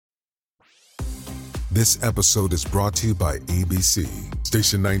This episode is brought to you by ABC.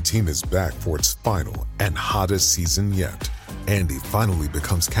 Station 19 is back for its final and hottest season yet. Andy finally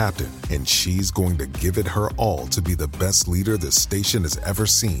becomes captain, and she's going to give it her all to be the best leader the station has ever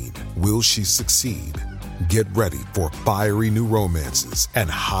seen. Will she succeed? Get ready for fiery new romances and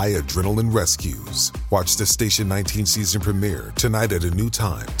high adrenaline rescues. Watch the Station 19 season premiere tonight at a new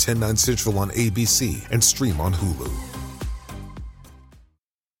time, 10/9 Central on ABC, and stream on Hulu.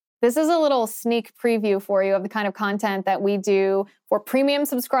 This is a little sneak preview for you of the kind of content that we do for premium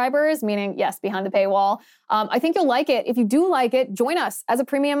subscribers, meaning, yes, behind the paywall. I think you'll like it. If you do like it, join us as a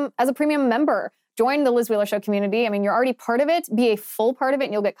premium member. Join the Liz Wheeler Show community. I mean, you're already part of it. Be a full part of it,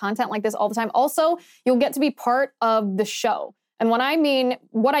 and you'll get content like this all the time. Also, you'll get to be part of the show. And what I mean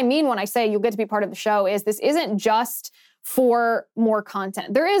when I say you'll get to be part of the show is this isn't just for more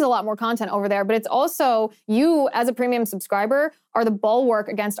content. There is a lot more content over there, but it's also you as a premium subscriber are the bulwark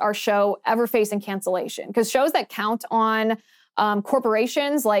against our show ever facing cancellation. Because shows that count on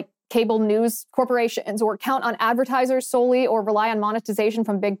corporations like cable news corporations or count on advertisers solely or rely on monetization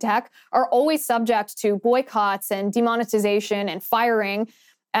from big tech are always subject to boycotts and demonetization and firing.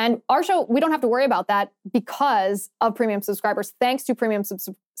 And our show, we don't have to worry about that because of premium subscribers. Thanks to premium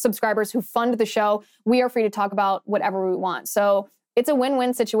subscribers who fund the show, we are free to talk about whatever we want. So it's a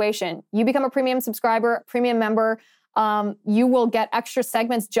win-win situation. You become a premium subscriber, premium member. You will get extra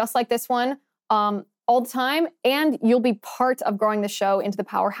segments just like this one all the time, and you'll be part of growing the show into the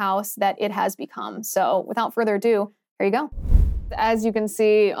powerhouse that it has become. So without further ado, here you go. As you can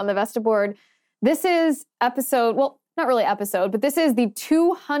see on the Vesta board, this is episode, well, not really episode, but this is the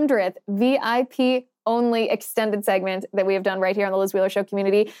 200th VIP only extended segment that we have done right here on the Liz Wheeler Show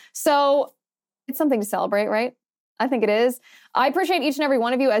community. So it's something to celebrate, right? I think it is. I appreciate each and every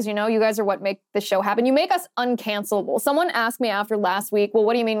one of you. As you know, you guys are what make this show happen. You make us uncancelable. Someone asked me after last week, well,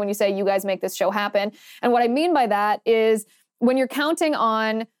 what do you mean when you say you guys make this show happen? And what I mean by that is when you're counting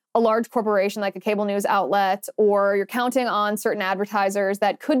on a large corporation like a cable news outlet, or you're counting on certain advertisers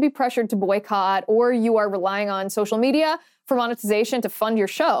that could be pressured to boycott, or you are relying on social media for monetization to fund your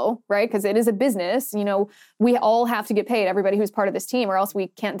show, right? Because it is a business. You know, we all have to get paid, everybody who's part of this team, or else we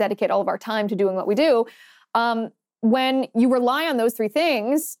can't dedicate all of our time to doing what we do. When you rely on those three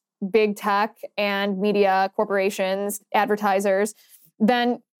things, big tech and media corporations, advertisers,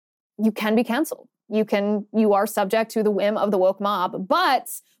 then you can be canceled. You are subject to the whim of the woke mob. But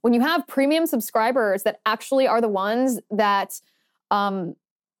when you have premium subscribers that actually are the ones that are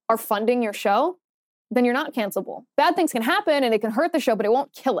funding your show, then you're not cancelable. Bad things can happen and it can hurt the show, but it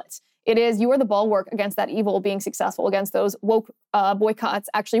won't kill it. It is, you are the bulwark against that evil being successful, against those woke boycotts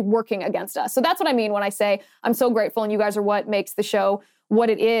actually working against us. So that's what I mean when I say I'm so grateful and you guys are what makes the show what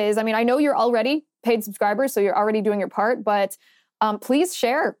it is. I mean, I know you're already paid subscribers, so you're already doing your part, but please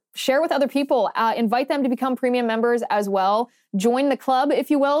share with other people. Invite them to become premium members as well. Join the club, if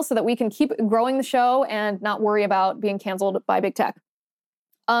you will, so that we can keep growing the show and not worry about being canceled by big tech.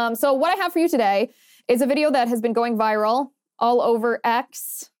 So what I have for you today is a video that has been going viral all over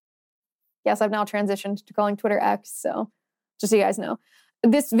X. Yes, I've now transitioned to calling Twitter X, so just so you guys know.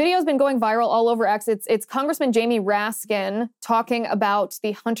 This video has been going viral all over X. It's Congressman Jamie Raskin talking about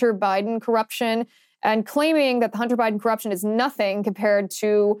the Hunter Biden corruption and claiming that the Hunter Biden corruption is nothing compared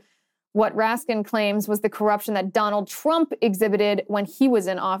to what Raskin claims was the corruption that Donald Trump exhibited when he was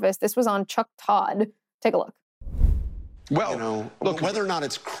in office. This was on Chuck Todd. Take a look. Well, you know, look, whether or not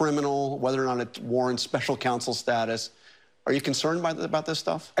it's criminal, whether or not it warrants special counsel status, are you concerned about this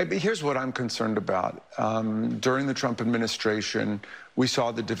stuff? Here's what I'm concerned about. During the Trump administration, we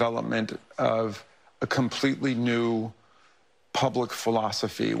saw the development of a completely new public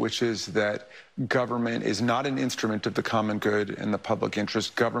philosophy, which is that government is not an instrument of the common good and the public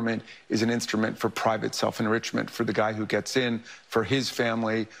interest. Government is an instrument for private self-enrichment, for the guy who gets in, for his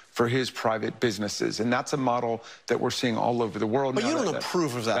family, for his private businesses. And that's a model that we're seeing all over the world. But you don't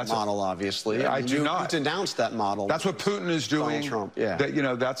approve of that model, obviously. I do not. You denounced that model. That's what Putin is doing. Donald Trump,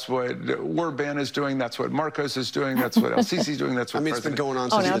 yeah. That's what Orban is doing. That's what Marcos is doing. That's what El Sisi is doing. That's what it's been going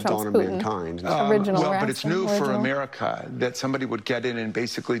on since the dawn of mankind. But it's new for America that somebody would get in and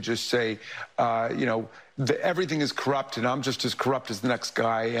basically just say, everything is corrupt and I'm just as corrupt as the next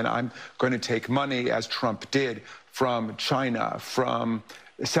guy and I'm going to take money, as Trump did, from China, from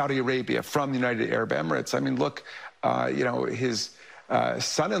Saudi Arabia, from the United Arab Emirates. I mean, look, his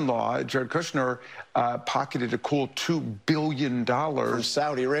son-in-law, Jared Kushner, pocketed a cool $2 billion from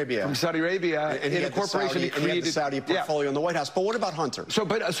Saudi Arabia. And in a corporation he created the Saudi portfolio in the White House. But what about Hunter?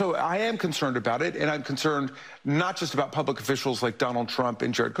 So I am concerned about it, and I'm concerned not just about public officials like Donald Trump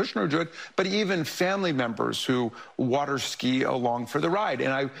and Jared Kushner who do it, but even family members who water ski along for the ride.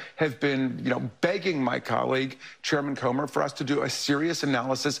 And I have been, begging my colleague, Chairman Comer, for us to do a serious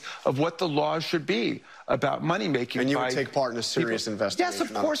analysis of what the laws should be about money making. And you would take part in a serious investigation? Yes,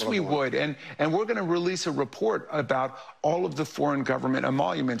 of course we would. And we're going to release a report about all of the foreign government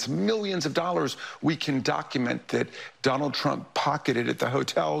emoluments, millions of dollars we can document that Donald Trump pocketed at the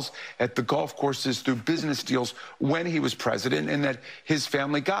hotels, at the golf courses, through business deals when he was president, and that his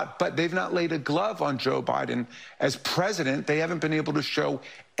family got. But they've not laid a glove on Joe Biden as president. They haven't been able to show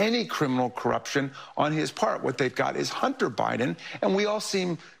any criminal corruption on his part. What they've got is Hunter Biden, and we all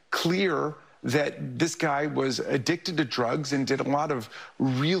seem clear that this guy was addicted to drugs and did a lot of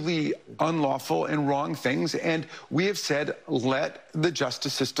really unlawful and wrong things. And we have said, let the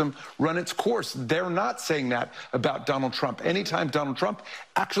justice system run its course. They're not saying that about Donald Trump. Anytime Donald Trump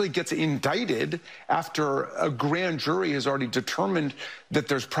actually gets indicted after a grand jury has already determined that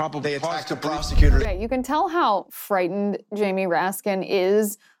there's probably they attacked a prosecutor. Okay, you can tell how frightened Jamie Raskin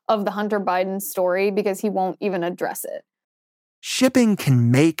is of the Hunter Biden story because he won't even address it. Shipping can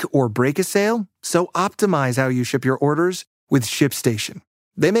make or break a sale, so optimize how you ship your orders with ShipStation.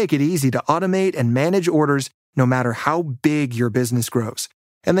 They make it easy to automate and manage orders no matter how big your business grows.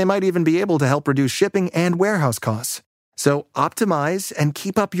 And they might even be able to help reduce shipping and warehouse costs. So optimize and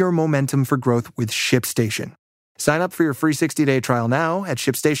keep up your momentum for growth with ShipStation. Sign up for your free 60-day trial now at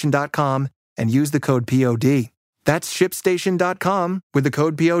ShipStation.com and use the code POD. That's ShipStation.com with the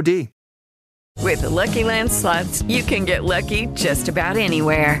code POD. With the Lucky Land Slots, you can get lucky just about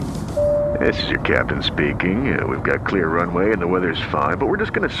anywhere. This is your captain speaking. We've got clear runway and the weather's fine, but we're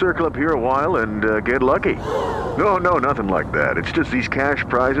just going to circle up here a while and get lucky. No, nothing like that. It's just these cash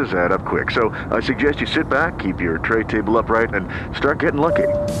prizes add up quick. So I suggest you sit back, keep your tray table upright, and start getting lucky.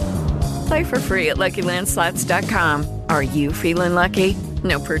 Play for free at LuckyLandSlots.com. Are you feeling lucky?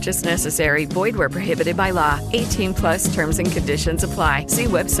 No purchase necessary. Void where prohibited by law. 18+ terms and conditions apply. See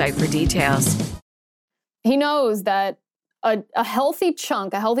website for details. He knows that a healthy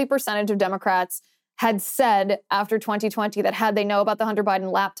percentage of Democrats had said after 2020 that had they known about the Hunter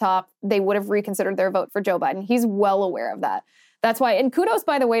Biden laptop, they would have reconsidered their vote for Joe Biden. He's well aware of that. That's why, and kudos,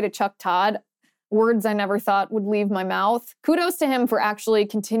 by the way, to Chuck Todd. Words I never thought would leave my mouth. Kudos to him for actually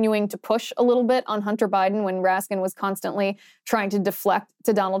continuing to push a little bit on Hunter Biden when Raskin was constantly trying to deflect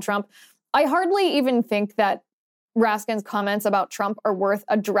to Donald Trump. I hardly even think that Raskin's comments about Trump are worth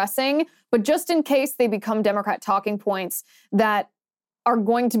addressing, but just in case they become Democrat talking points that are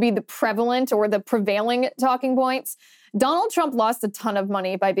going to be the prevalent or the prevailing talking points, Donald Trump lost a ton of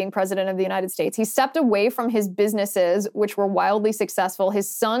money by being president of the United States. He stepped away from his businesses, which were wildly successful. His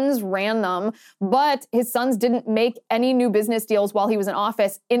sons ran them, but his sons didn't make any new business deals while he was in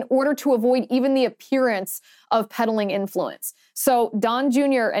office in order to avoid even the appearance of peddling influence. So Don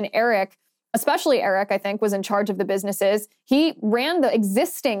Jr. and Eric, especially Eric, I think, was in charge of the businesses. He ran the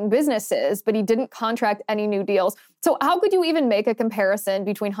existing businesses, but he didn't contract any new deals. So how could you even make a comparison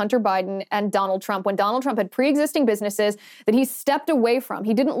between Hunter Biden and Donald Trump when Donald Trump had pre-existing businesses that he stepped away from?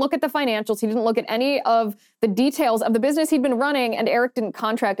 He didn't look at the financials. He didn't look at any of the details of the business he'd been running, and Eric didn't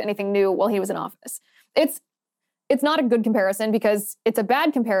contract anything new while he was in office. It's not a good comparison because it's a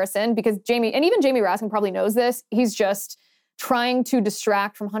bad comparison because Jamie Raskin probably knows this. He's just trying to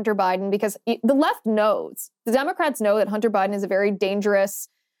distract from Hunter Biden because the left knows, the Democrats know that Hunter Biden is a very dangerous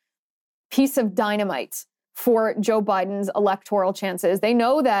piece of dynamite for Joe Biden's electoral chances. They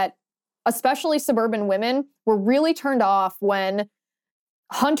know that especially suburban women were really turned off when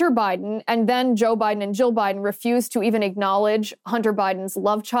Hunter Biden and then Joe Biden and Jill Biden refused to even acknowledge Hunter Biden's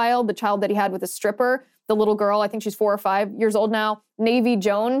love child, the child that he had with a stripper, the little girl, I think she's 4 or 5 years old now, Navy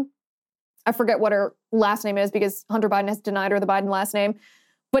Joan. I forget what her last name is because Hunter Biden has denied her the Biden last name.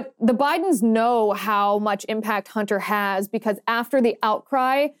 But the Bidens know how much impact Hunter has because after the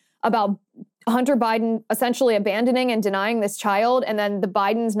outcry about Hunter Biden essentially abandoning and denying this child, and then the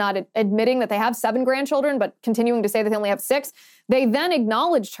Bidens not admitting that they have 7 grandchildren, but continuing to say that they only have 6, they then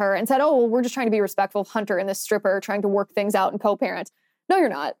acknowledged her and said, oh, well, we're just trying to be respectful of Hunter and this stripper, trying to work things out and co-parent. No, you're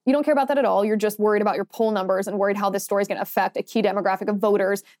not. You don't care about that at all. You're just worried about your poll numbers and worried how this story is going to affect a key demographic of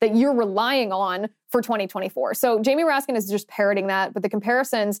voters that you're relying on for 2024. So Jamie Raskin is just parroting that. But the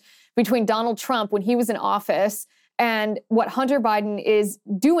comparisons between Donald Trump when he was in office and what Hunter Biden is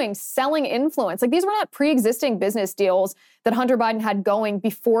doing, selling influence. Like these were not pre-existing business deals that Hunter Biden had going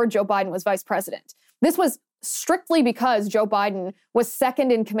before Joe Biden was vice president. This was strictly because Joe Biden was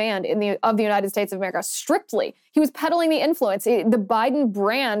second in command of the United States of America. Strictly. He was peddling the influence. The Biden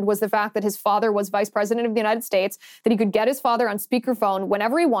brand was the fact that his father was vice president of the United States, that he could get his father on speakerphone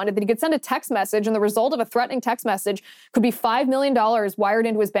whenever he wanted, that he could send a text message, and the result of a threatening text message could be $5 million wired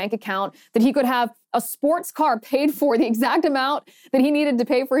into his bank account, that he could have a sports car paid for, the exact amount that he needed to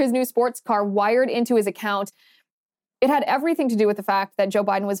pay for his new sports car wired into his account. It had everything to do with the fact that Joe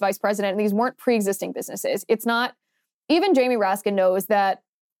Biden was vice president, and these weren't pre-existing businesses. It's not, even Jamie Raskin knows that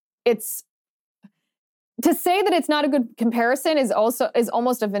it's, to say that it's not a good comparison is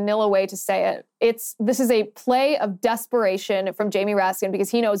almost a vanilla way to say it. This is a play of desperation from Jamie Raskin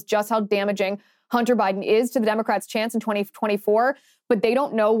because he knows just how damaging Hunter Biden is to the Democrats' chance in 2024, but they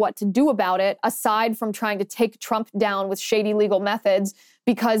don't know what to do about it aside from trying to take Trump down with shady legal methods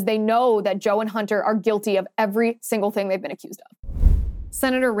because they know that Joe and Hunter are guilty of every single thing they've been accused of.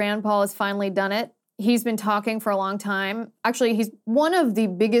 Senator Rand Paul has finally done it. He's been talking for a long time. Actually, he's one of the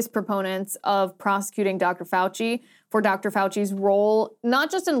biggest proponents of prosecuting Dr. Fauci for Dr. Fauci's role, not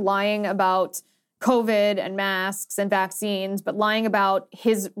just in lying about COVID and masks and vaccines, but lying about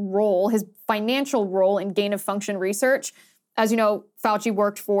his role, his financial role in gain-of-function research. As you know, Fauci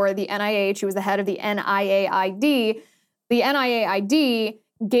worked for the NIH. He was the head of the NIAID. The NIAID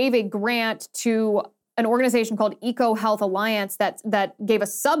gave a grant to an organization called EcoHealth Alliance that gave a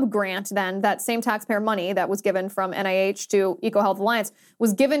sub-grant then, that same taxpayer money that was given from NIH to EcoHealth Alliance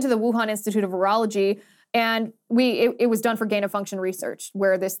was given to the Wuhan Institute of Virology. And it was done for gain-of-function research,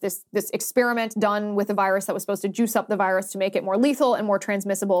 where this experiment done with a virus that was supposed to juice up the virus to make it more lethal and more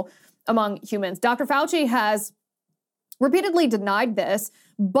transmissible among humans. Dr. Fauci has repeatedly denied this,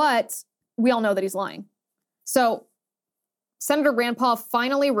 but we all know that he's lying. So Senator Rand Paul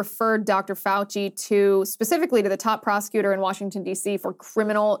finally referred Dr. Fauci specifically to the top prosecutor in Washington, D.C. for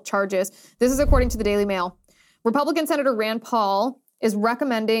criminal charges. This is according to the Daily Mail. Republican Senator Rand Paul is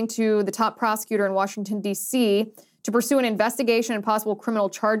recommending to the top prosecutor in Washington, D.C. to pursue an investigation and possible criminal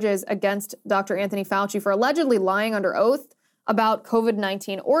charges against Dr. Anthony Fauci for allegedly lying under oath about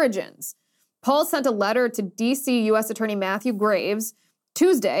COVID-19 origins. Paul sent a letter to D.C. U.S. Attorney Matthew Graves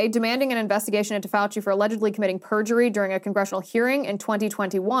Tuesday demanding an investigation into Fauci for allegedly committing perjury during a congressional hearing in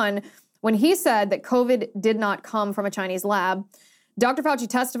 2021 when he said that COVID did not come from a Chinese lab. Dr. Fauci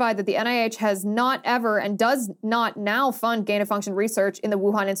testified that the NIH has not ever and does not now fund gain-of-function research in the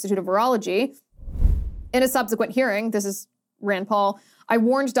Wuhan Institute of Virology. In a subsequent hearing, this is Rand Paul, I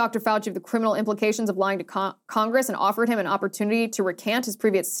warned Dr. Fauci of the criminal implications of lying to Congress and offered him an opportunity to recant his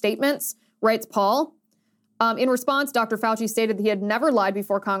previous statements, writes Paul. In response, Dr. Fauci stated that he had never lied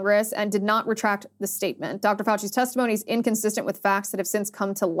before Congress and did not retract the statement. Dr. Fauci's testimony is inconsistent with facts that have since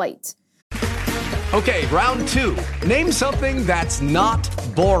come to light. Okay, round two. Name something that's not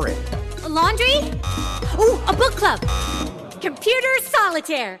boring. A laundry? Ooh, a book club. Computer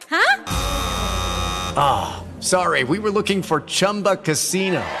solitaire, huh? Ah, sorry, we were looking for Chumba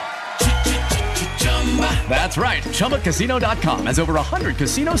Casino. That's right, ChumbaCasino.com has over 100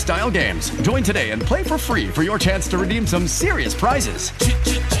 casino-style games. Join today and play for free for your chance to redeem some serious prizes.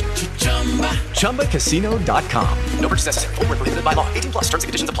 ChumbaCasino.com. No purchase necessary. Void where prohibited by law. 18+ terms and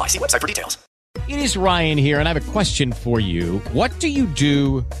conditions apply. See website for details. It is Ryan here, and I have a question for you. What do you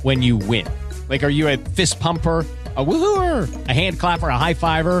do when you win? Like, are you a fist pumper, a woohooer, a hand clapper, a high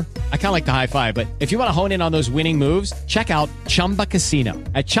fiver? I kind of like the high five, but if you want to hone in on those winning moves, check out Chumba Casino.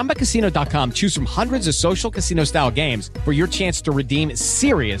 At ChumbaCasino.com, choose from hundreds of social casino-style games for your chance to redeem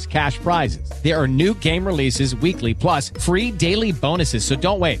serious cash prizes. There are new game releases weekly, plus free daily bonuses, so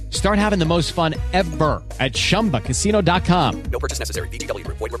don't wait. Start having the most fun ever at ChumbaCasino.com. No purchase necessary. VGW.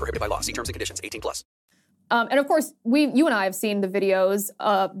 Void where prohibited by law. See terms and conditions. 18+. And of course, you and I have seen the videos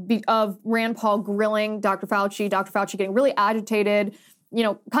of Rand Paul grilling Dr. Fauci getting really agitated, you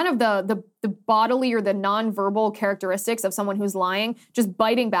know, kind of the bodily or the nonverbal characteristics of someone who's lying, just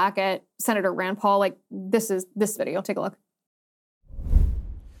biting back at Senator Rand Paul. Like, this video. Take a look.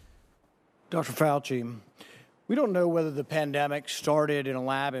 Dr. Fauci, we don't know whether the pandemic started in a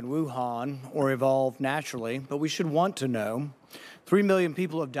lab in Wuhan or evolved naturally, but we should want to know. 3 million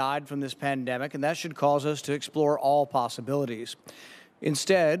people have died from this pandemic, and that should cause us to explore all possibilities.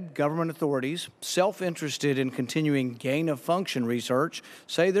 Instead, government authorities, self-interested in continuing gain-of-function research,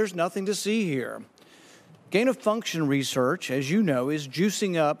 say there's nothing to see here. Gain-of-function research, as you know, is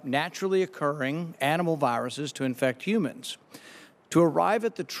juicing up naturally occurring animal viruses to infect humans. To arrive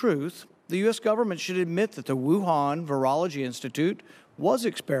at the truth, the U.S. government should admit that the Wuhan Virology Institute was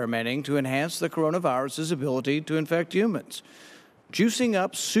experimenting to enhance the coronavirus's ability to infect humans. Juicing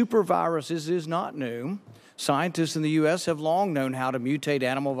up superviruses is not new. Scientists in the U.S. have long known how to mutate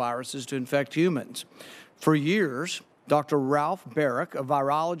animal viruses to infect humans. For years, Dr. Ralph Barrick, a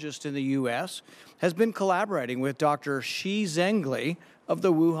virologist in the U.S., has been collaborating with Dr. Shi Zhengli of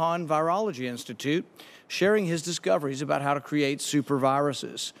the Wuhan Virology Institute, sharing his discoveries about how to create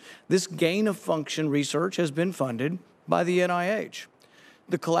superviruses. This gain-of-function research has been funded by the NIH.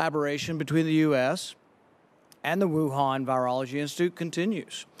 The collaboration between the U.S. and the Wuhan Virology Institute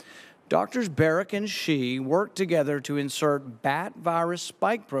continues. Doctors Barrick and Shi worked together to insert bat virus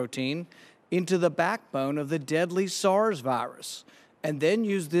spike protein into the backbone of the deadly SARS virus, and then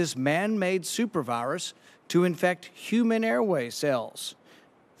use this man-made supervirus to infect human airway cells.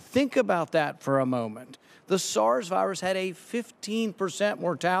 Think about that for a moment. The SARS virus had a 15%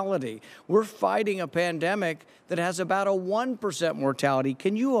 mortality. We're fighting a pandemic that has about a 1% mortality.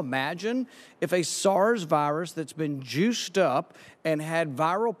 Can you imagine if a SARS virus that's been juiced up and had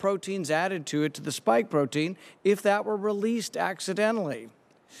viral proteins added to it, to the spike protein, if that were released accidentally?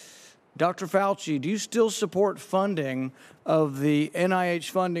 Dr. Fauci, do you still support funding of the NIH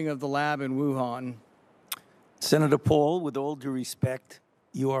funding of the lab in Wuhan? Senator Paul, with all due respect,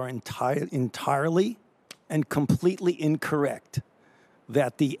 you are entirely and completely incorrect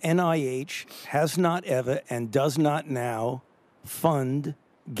that the NIH has not ever and does not now fund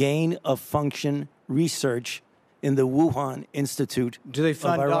gain-of-function research in the Wuhan Institute of Virology. Do they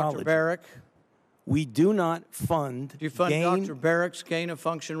fund Dr. Barrick? We do not fund. Do you fund Dr. Barrick's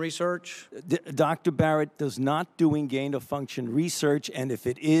gain-of-function research? Dr. Barrett does not doing gain-of-function research, and if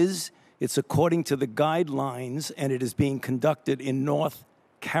it is, it's according to the guidelines, and it is being conducted in North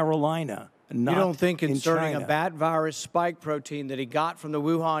Carolina. You don't think inserting a bat virus spike protein that he got from the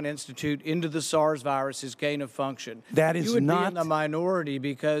Wuhan Institute into the SARS virus is gain of function? That is not. You would be in the minority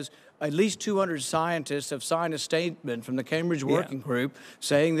because at least 200 scientists have signed a statement from the Cambridge Working Group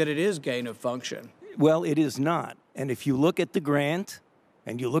saying that it is gain of function. Well, it is not. And if you look at the grant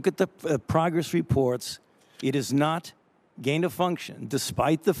and you look at the progress reports, it is not gain of function,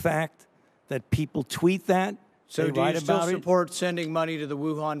 despite the fact that people tweet that. So do you still support sending money to the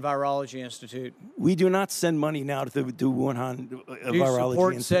Wuhan Virology Institute? We do not send money now to the Wuhan Virology Institute. Do you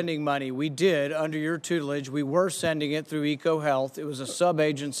support sending money? We did, under your tutelage. We were sending it through EcoHealth. It was a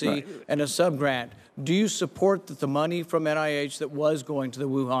sub-agency and a sub-grant. Do you support the money from NIH that was going to the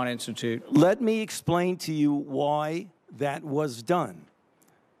Wuhan Institute? Let me explain to you why that was done.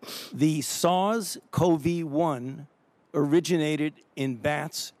 The SARS-CoV-1 originated in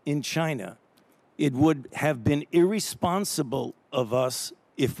bats in China. It would have been irresponsible of us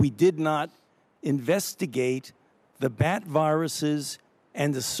if we did not investigate the bat viruses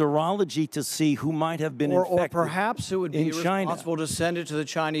and the serology to see who might have been infected. Or perhaps it would be irresponsible to send it to the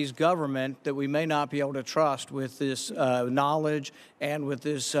Chinese government that we may not be able to trust with this knowledge and with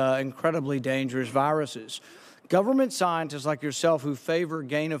this incredibly dangerous viruses. Government scientists like yourself who favor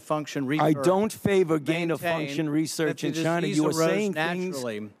gain-of-function research. I don't favor gain-of-function research in China. You are saying things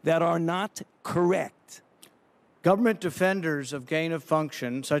that are not correct. Government defenders of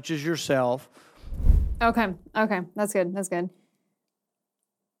gain-of-function, such as yourself. Okay, that's good, that's good.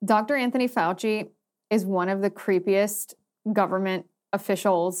 Dr. Anthony Fauci is one of the creepiest government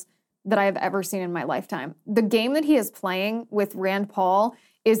officials that I have ever seen in my lifetime. The game that he is playing with Rand Paul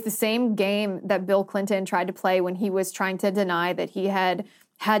is the same game that Bill Clinton tried to play when he was trying to deny that he had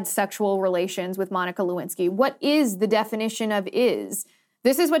had sexual relations with Monica Lewinsky. What is the definition of is?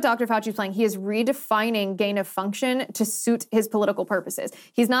 This is what Dr. Fauci is playing. He is redefining gain of function to suit his political purposes.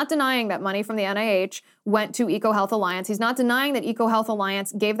 He's not denying that money from the NIH went to EcoHealth Alliance. He's not denying that EcoHealth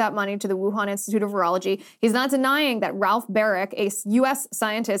Alliance gave that money to the Wuhan Institute of Virology. He's not denying that Ralph Barrick, a U.S.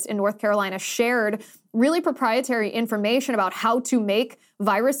 scientist in North Carolina, shared really proprietary information about how to make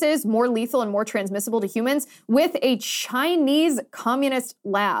viruses more lethal and more transmissible to humans with a Chinese communist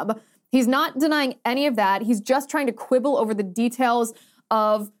lab. He's not denying any of that. He's just trying to quibble over the details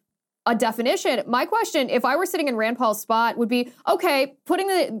of a definition. My question, if I were sitting in Rand Paul's spot, would be, okay,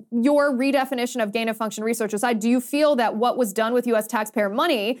 putting your redefinition of gain-of-function research aside, do you feel that what was done with U.S. taxpayer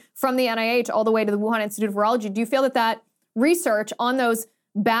money from the NIH all the way to the Wuhan Institute of Virology, do you feel that that research on those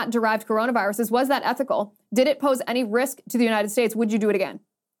bat-derived coronaviruses, was that ethical? Did it pose any risk to the United States? Would you do it again?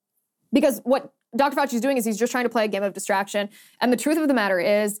 Because what Dr. Fauci is doing is he's just trying to play a game of distraction. And the truth of the matter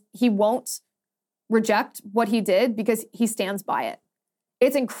is he won't reject what he did because he stands by it.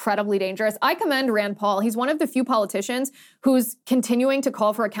 It's incredibly dangerous. I commend Rand Paul. He's one of the few politicians who's continuing to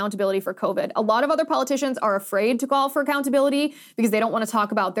call for accountability for COVID. A lot of other politicians are afraid to call for accountability because they don't want to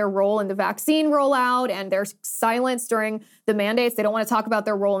talk about their role in the vaccine rollout and their silence during the mandates. They don't want to talk about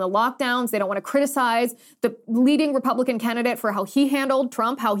their role in the lockdowns. They don't want to criticize the leading Republican candidate for how he handled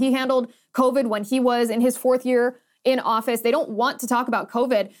Trump, how he handled COVID when he was in his fourth year in office. They don't want to talk about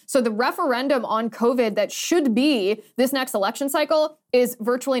COVID. So the referendum on COVID that should be this next election cycle is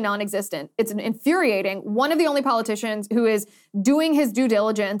virtually non-existent. It's infuriating. One of the only politicians who is doing his due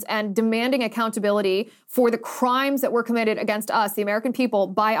diligence and demanding accountability for the crimes that were committed against us, the American people,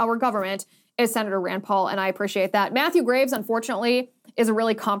 by our government, is Senator Rand Paul, and I appreciate that. Matthew Graves, unfortunately, is a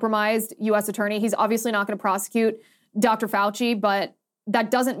really compromised U.S. attorney. He's obviously not going to prosecute Dr. Fauci, but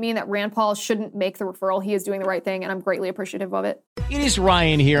that doesn't mean that Rand Paul shouldn't make the referral. He is doing the right thing, and I'm greatly appreciative of it. It is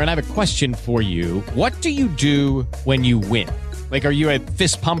Ryan here, and I have a question for you. What do you do when you win? Like, are you a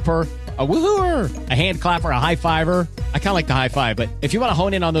fist pumper, a woohooer, a hand clapper, a high fiver? I kind of like the high five, but if you want to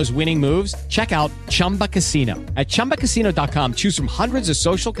hone in on those winning moves, check out Chumba Casino. At ChumbaCasino.com, choose from hundreds of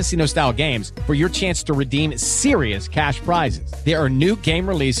social casino-style games for your chance to redeem serious cash prizes. There are new game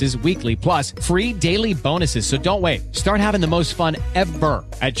releases weekly, plus free daily bonuses. So don't wait. Start having the most fun ever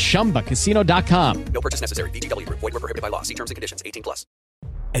at ChumbaCasino.com. No purchase necessary. VGW. Void where prohibited by law. See terms and conditions. 18+.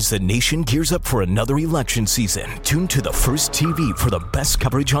 As the nation gears up for another election season, tune to the First TV for the best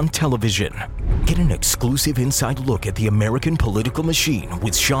coverage on television. Get an exclusive inside look at the American political machine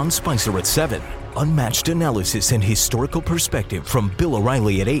with Sean Spicer at 7. Unmatched analysis and historical perspective from Bill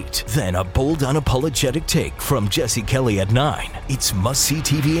O'Reilly at 8. Then a bold, unapologetic take from Jesse Kelly at 9. It's must-see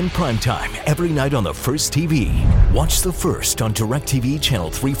TV in primetime every night on the First TV. Watch The First on DirecTV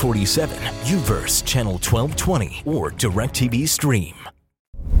Channel 347, UVerse Channel 1220, or DirecTV Stream.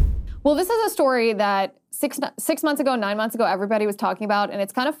 Well, this is a story that six months ago, 9 months ago, everybody was talking about, and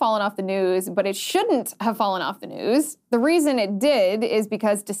it's kind of fallen off the news, but it shouldn't have fallen off the news. The reason it did is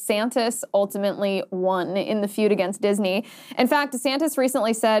because DeSantis ultimately won in the feud against Disney. In fact, DeSantis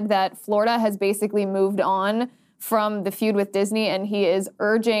recently said that Florida has basically moved on from the feud with Disney, and he is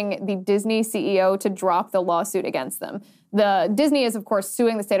urging the Disney CEO to drop the lawsuit against them. The Disney is, of course,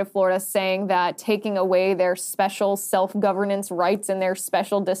 suing the state of Florida, saying that taking away their special self-governance rights in their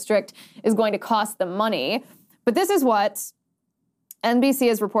special district is going to cost them money. But this is what NBC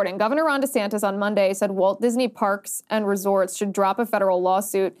is reporting. Governor Ron DeSantis on Monday said Walt Disney Parks and Resorts should drop a federal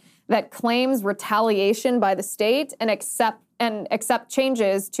lawsuit that claims retaliation by the state and accept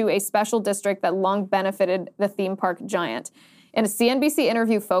changes to a special district that long benefited the theme park giant. In a CNBC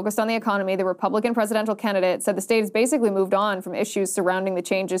interview focused on the economy, the Republican presidential candidate said the state has basically moved on from issues surrounding the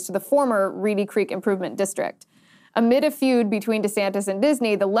changes to the former Reedy Creek Improvement District. Amid a feud between DeSantis and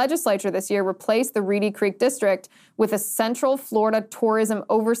Disney, the legislature this year replaced the Reedy Creek District with a Central Florida Tourism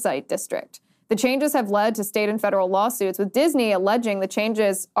Oversight District. The changes have led to state and federal lawsuits, with Disney alleging the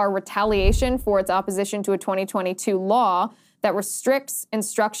changes are retaliation for its opposition to a 2022 law that restricts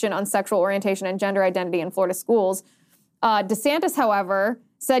instruction on sexual orientation and gender identity in Florida schools. DeSantis, however,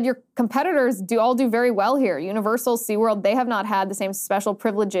 said your competitors all do very well here. Universal, SeaWorld, they have not had the same special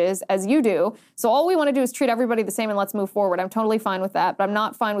privileges as you do. So all we want to do is treat everybody the same and let's move forward. I'm totally fine with that, but I'm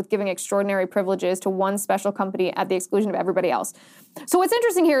not fine with giving extraordinary privileges to one special company at the exclusion of everybody else. So what's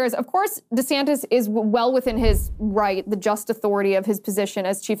interesting here is, of course, DeSantis is well within his right, the just authority of his position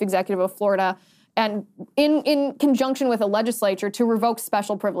as chief executive of Florida, and in conjunction with a legislature to revoke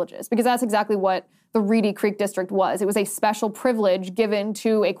special privileges, because that's exactly what the Reedy Creek District was. It was a special privilege given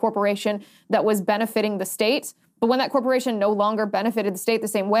to a corporation that was benefiting the state. But when that corporation no longer benefited the state the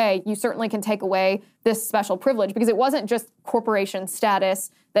same way, you certainly can take away this special privilege, because it wasn't just corporation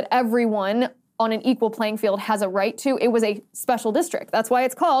status that everyone on an equal playing field has a right to. It was a special district. That's why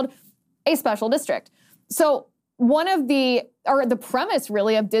it's called a special district. So the premise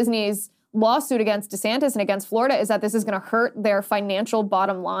really of Disney's lawsuit against DeSantis and against Florida is that this is going to hurt their financial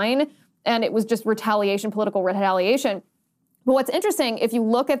bottom line, and it was just retaliation, political retaliation. But what's interesting, if you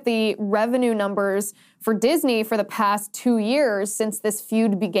look at the revenue numbers for Disney for the past 2 years since this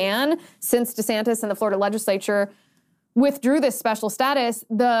feud began, since DeSantis and the Florida legislature withdrew this special status,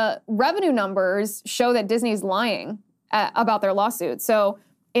 the revenue numbers show that Disney's lying about their lawsuit. So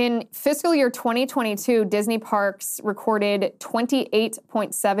in fiscal year 2022, Disney Parks recorded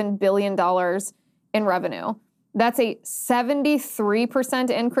 $28.7 billion in revenue. That's a 73%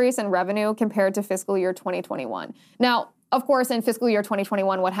 increase in revenue compared to fiscal year 2021. Now, of course, in fiscal year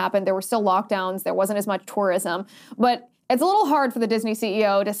 2021, what happened? There were still lockdowns. There wasn't as much tourism. But it's a little hard for the Disney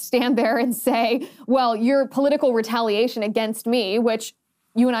CEO to stand there and say, well, your political retaliation against me, which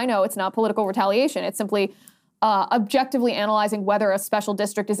you and I know it's not political retaliation. It's simply objectively analyzing whether a special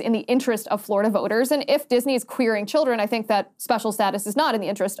district is in the interest of Florida voters. And if Disney is queering children, I think that special status is not in the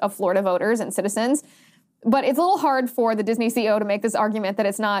interest of Florida voters and citizens. But it's a little hard for the Disney CEO to make this argument that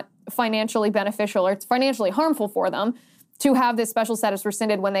it's not financially beneficial or it's financially harmful for them to have this special status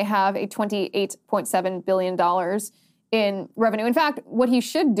rescinded when they have a $28.7 billion in revenue. In fact, what he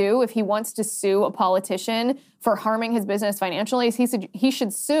should do if he wants to sue a politician for harming his business financially is he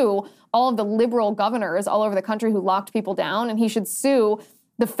should sue all of the liberal governors all over the country who locked people down, and he should sue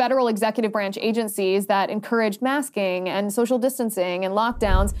the federal executive branch agencies that encouraged masking and social distancing and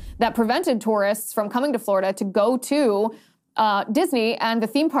lockdowns that prevented tourists from coming to Florida to go to Disney and the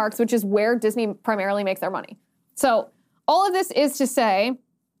theme parks, which is where Disney primarily makes their money. So all of this is to say,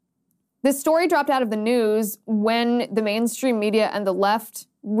 this story dropped out of the news when the mainstream media and the left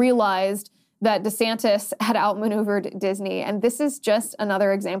realized that DeSantis had outmaneuvered Disney. And this is just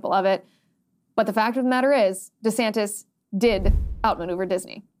another example of it. But the fact of the matter is, DeSantis did outmaneuver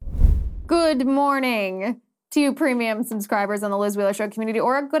Disney. Good morning to you premium subscribers on the Liz Wheeler Show community,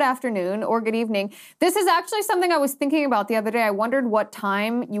 or a good afternoon or good evening. This is actually something I was thinking about the other day. I wondered what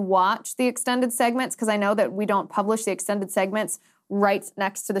time you watch the extended segments, because I know that we don't publish the extended segments right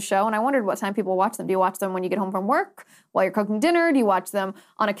next to the show, and I wondered what time people watch them. Do you watch them when you get home from work, while you're cooking dinner? Do you watch them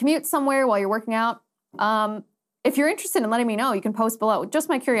on a commute somewhere while you're working out? If you're interested in letting me know, you can post below. Just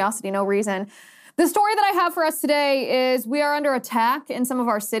my curiosity, no reason. The story that I have for us today is we are under attack in some of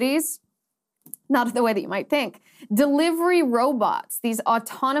our cities. Not the way that you might think. Delivery robots, these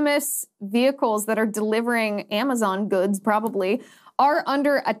autonomous vehicles that are delivering Amazon goods probably, are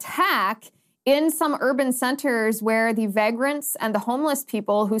under attack in some urban centers where the vagrants and the homeless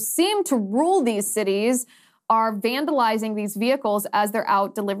people who seem to rule these cities are vandalizing these vehicles as they're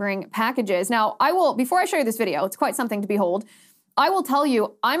out delivering packages. Now, before I show you this video, it's quite something to behold, I will tell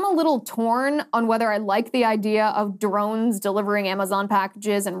you, I'm a little torn on whether I like the idea of drones delivering Amazon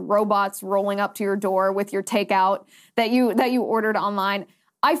packages and robots rolling up to your door with your takeout that you ordered online.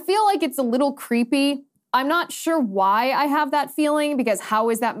 I feel like it's a little creepy. I'm not sure why I have that feeling, because how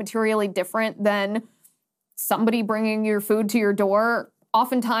is that materially different than somebody bringing your food to your door?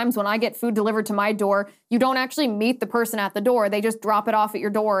 Oftentimes when I get food delivered to my door, you don't actually meet the person at the door. They just drop it off at your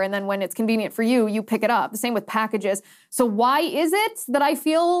door, and then when it's convenient for you, you pick it up. The same with packages. So why is it that I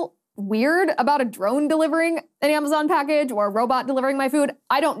feel weird about a drone delivering an Amazon package or a robot delivering my food?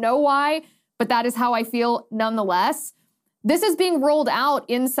 I don't know why, but that is how I feel nonetheless. This is being rolled out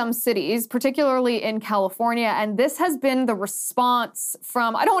in some cities, particularly in California, and this has been the response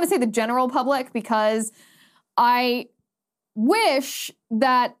from, I don't want to say the general public, because I wish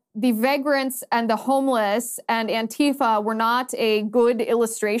that the vagrants and the homeless and Antifa were not a good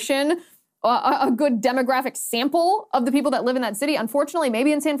illustration, a good demographic sample of the people that live in that city. Unfortunately,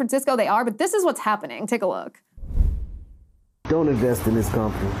 maybe in San Francisco they are, but this is what's happening. Take a look. Don't invest in this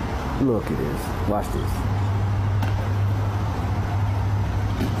company. Look at this. Watch this.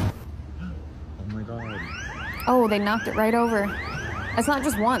 Oh my God. Oh, they knocked it right over. It's not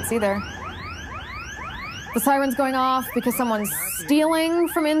just once either. The siren's going off because someone's stealing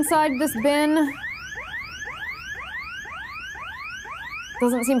from inside this bin.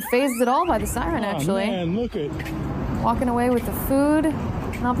 Doesn't seem fazed at all by the siren, actually. Man, look at. Walking away with the food.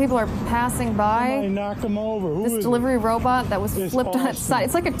 Now people are passing by. Somebody knocked them over. This delivery robot that was flipped on its side.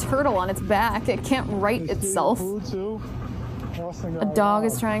 It's like a turtle on its back. It can't right itself. A dog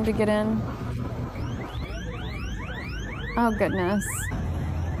is trying to get in. Oh, goodness.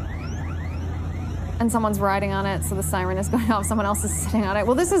 And someone's riding on it, so the siren is going off. Someone else is sitting on it.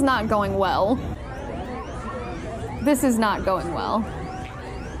 Well, this is not going well. This is not going well.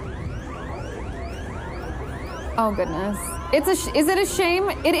 Oh, goodness. Is it a shame?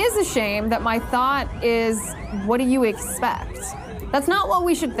 It is a shame that my thought is, what do you expect? That's not what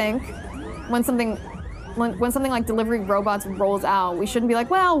we should think when something like delivery robots rolls out. We shouldn't be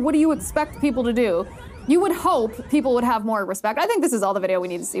like, well, what do you expect people to do? You would hope people would have more respect. I think this is all the video we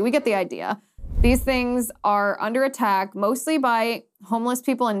need to see. We get the idea. These things are under attack mostly by homeless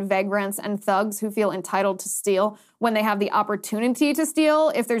people and vagrants and thugs who feel entitled to steal when they have the opportunity to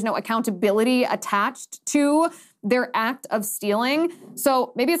steal, if there's no accountability attached to their act of stealing.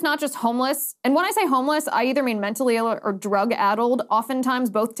 So maybe it's not just homeless. And when I say homeless, I either mean mentally ill or drug-addled, oftentimes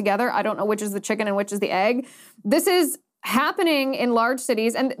both together. I don't know which is the chicken and which is the egg. This is happening in large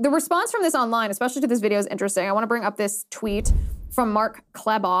cities. And the response from this online, especially to this video, is interesting. I want to bring up this tweet from Mark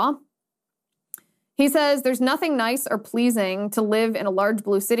Klebaugh. He says, there's nothing nice or pleasing to live in a large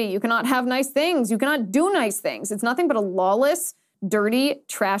blue city. You cannot have nice things. You cannot do nice things. It's nothing but a lawless, dirty,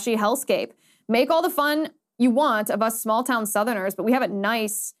 trashy hellscape. Make all the fun you want of us small town Southerners, but we have it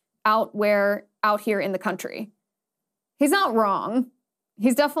nice out here in the country. He's not wrong.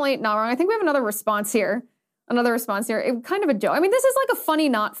 He's definitely not wrong. I think we have another response here. Kind of a joke. I mean, this is like a funny,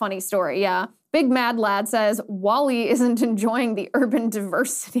 not funny story, yeah. Big Mad Lad says, Wally isn't enjoying the urban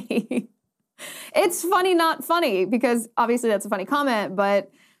diversity. It's funny, not funny, because obviously that's a funny comment, but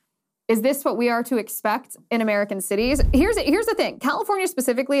Is this what we are to expect in American cities? Here's the thing. California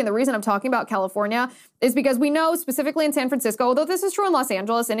specifically, and the reason I'm talking about California is because we know specifically in San Francisco, although this is true in Los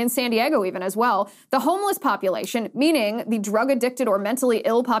Angeles and in San Diego even as well, the homeless population, meaning the drug-addicted or mentally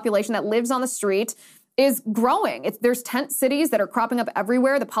ill population that lives on the street, is growing. There's tent cities that are cropping up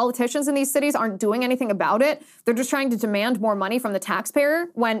everywhere. The politicians in these cities aren't doing anything about it. They're just trying to demand more money from the taxpayer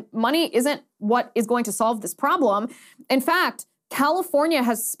when money isn't what is going to solve this problem. In fact, California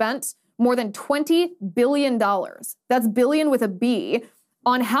has spent more than $20 billion, that's billion with a B,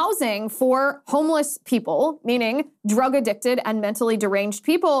 on housing for homeless people, meaning drug-addicted and mentally deranged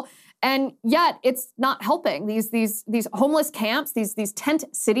people. And yet it's not helping. These homeless camps, these tent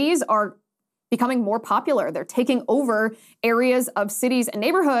cities are becoming more popular. They're taking over areas of cities and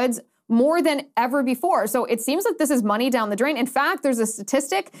neighborhoods more than ever before. So it seems that this is money down the drain. In fact, there's a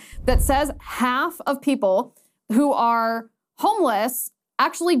statistic that says half of people who are homeless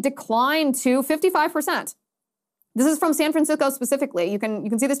actually declined to 55%. This is from San Francisco specifically. You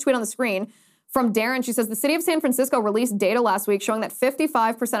can see this tweet on the screen from Darren. She says, the city of San Francisco released data last week showing that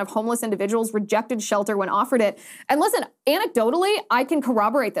 55% of homeless individuals rejected shelter when offered it. And listen, anecdotally, I can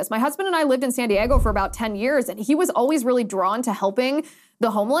corroborate this. My husband and I lived in San Diego for about 10 years, and he was always really drawn to helping the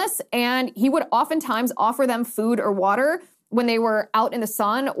homeless, and he would oftentimes offer them food or water when they were out in the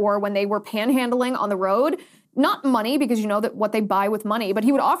sun or when they were panhandling on the road. Not money, because you know that what they buy with money, but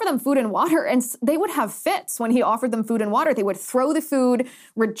he would offer them food and water, and they would have fits when he offered them food and water. They would throw the food,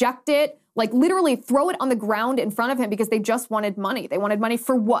 reject it, like literally throw it on the ground in front of him because they just wanted money. They wanted money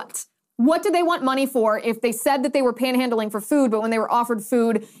for what? What did they want money for if they said that they were panhandling for food, but when they were offered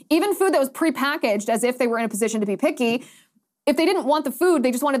food, even food that was prepackaged as if they were in a position to be picky, if they didn't want the food,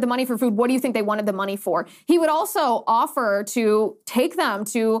 they just wanted the money for food, what do you think they wanted the money for? He would also offer to take them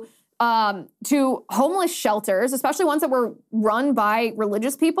to homeless shelters, especially ones that were run by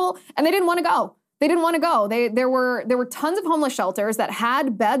religious people, and they didn't want to go. They didn't want to go. There were tons of homeless shelters that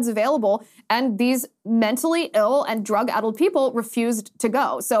had beds available, and these mentally ill and drug-addled people refused to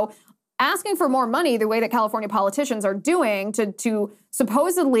go. So asking for more money, the way that California politicians are doing to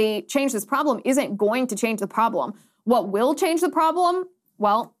supposedly change this problem, isn't going to change the problem. What will change the problem?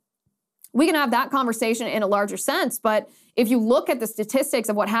 Well, we can have that conversation in a larger sense, but if you look at the statistics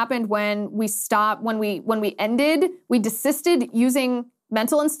of what happened when we desisted using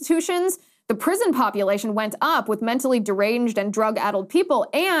mental institutions, the prison population went up with mentally deranged and drug-addled people,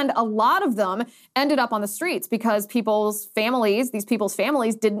 and a lot of them ended up on the streets because these people's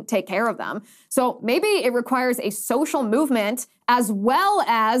families didn't take care of them. So maybe it requires a social movement as well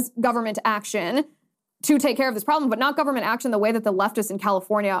as government action to take care of this problem, but not government action the way that the leftists in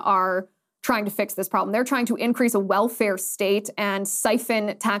California are trying to fix this problem. They're trying to increase a welfare state and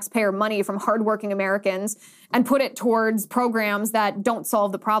siphon taxpayer money from hardworking Americans and put it towards programs that don't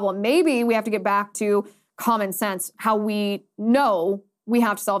solve the problem. Maybe we have to get back to common sense, how we know we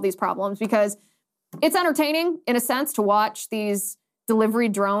have to solve these problems, because it's entertaining in a sense to watch these delivery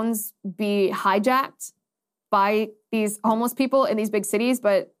drones be hijacked by these homeless people in these big cities,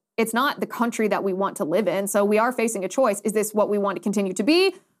 but it's not the country that we want to live in. So we are facing a choice. Is this what we want to continue to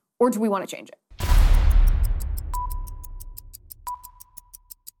be, or do we want to change it?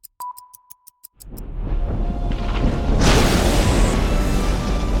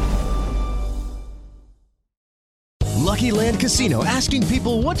 Lucky Land Casino, asking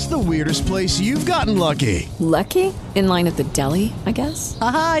people, what's the weirdest place you've gotten lucky? Lucky? In line at the deli, I guess?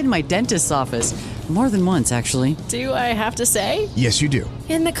 Aha, in my dentist's office. More than once, actually. Do I have to say? Yes, you do.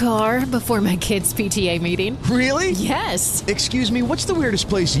 In the car before my kids' PTA meeting. Really? Yes. Excuse me, what's the weirdest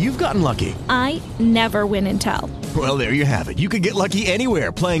place you've gotten lucky? I never win and tell. Well, there you have it. You can get lucky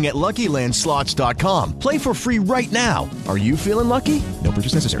anywhere, playing at LuckyLandSlots.com. Play for free right now. Are you feeling lucky? No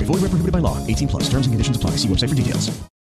purchase necessary. Void where prohibited by law. 18+. Terms and conditions apply. See website for details.